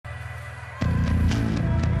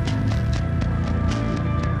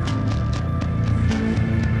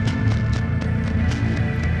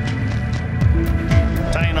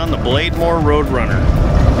Blademoor Roadrunner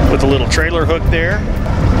with a little trailer hook there.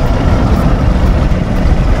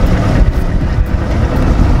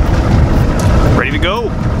 Ready to go.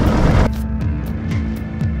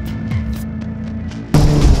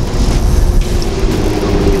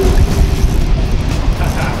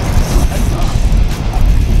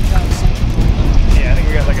 Yeah, I think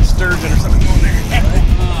we got like a sturgeon or something going there.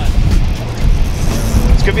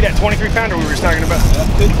 This could be that 23-pounder we were just talking about. That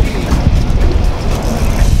could be.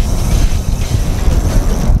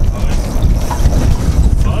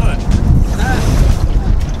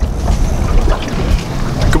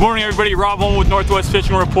 Good morning, everybody. Rob Holman with Northwest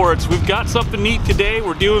Fishing Reports. We've got something neat today.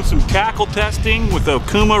 We're doing some tackle testing with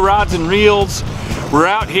Okuma rods and reels. We're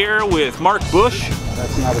out here with Mark Bush.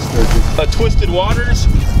 That's not a sturgeon. Twisted Waters.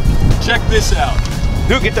 Check this out.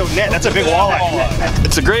 Dude, get the net. That's a big walleye.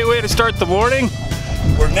 It's a great way to start the morning.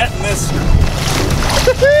 We're netting this.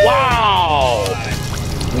 Wow!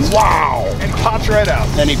 Wow! And he pops right out.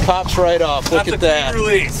 And he pops right off. Look at that.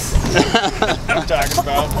 Release. I'm talking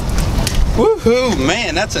about. Woohoo!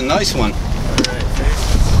 Man, that's a nice one.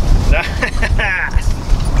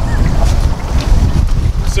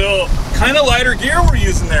 So, kind of lighter gear we're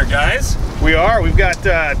using there, guys. We are. We've got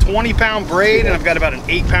 20-pound braid, and I've got about an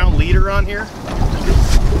 8-pound leader on here.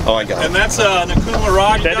 Oh, I got it. And that's an Okuma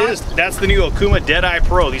rod. That's the new Okuma Deadeye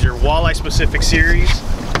Pro. These are walleye specific series.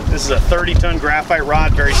 This is a 30-ton graphite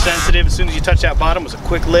rod, very sensitive. As soon as you touch that bottom, it was a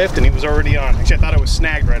quick lift, and he was already on. Actually, I thought it was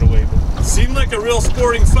snagged right away. But seemed like a real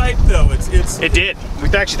sporting fight, though. It did. We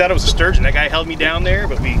actually thought it was a sturgeon. That guy held me down there,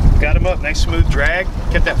 but we got him up. Nice smooth drag.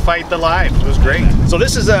 Kept that fight alive. It was great. So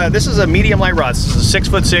this is a medium light rod. This is a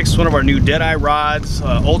 6'6", one of our new Deadeye rods,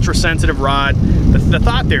 ultra sensitive rod. The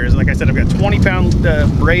thought there is, like I said, I've got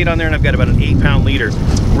 20-pound braid on there, and I've got about an 8-pound leader.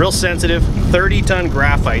 Real sensitive, 30-ton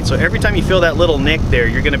graphite. So every time you feel that little nick there,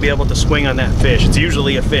 you're going to be able to swing on that fish. It's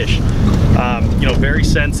usually a fish. You know, very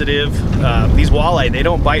sensitive. These walleye, they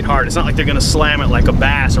don't bite hard. It's not like they're going to slam it like a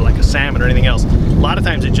bass or like a salmon or anything else. A lot of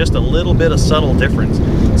times it's just a little bit of subtle difference.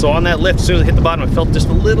 So on that lift, as soon as I hit the bottom, it felt just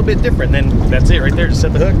a little bit different. Then that's it right there. Just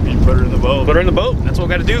set the hook. You put her in the boat. Put her in the boat. That's what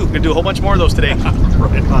we got to do. We're going to do a whole bunch more of those today.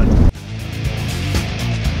 Right on.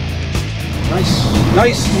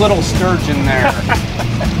 Nice little sturgeon there.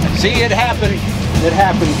 See, it happened. It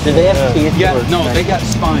happened. Do they have teeth? Yeah, no, they got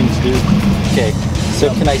spines, dude. Okay,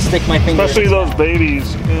 so can I stick my finger? Especially those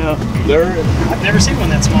babies. Yeah. I've never seen one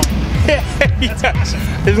that small. That's awesome.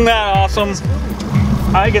 Isn't that awesome?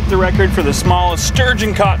 I get the record for the smallest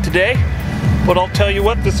sturgeon caught today, but I'll tell you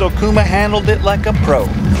what, this Okuma handled it like a pro.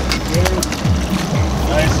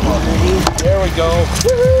 Nice one. There we go.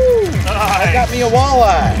 Woohoo! I got me a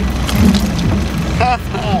walleye.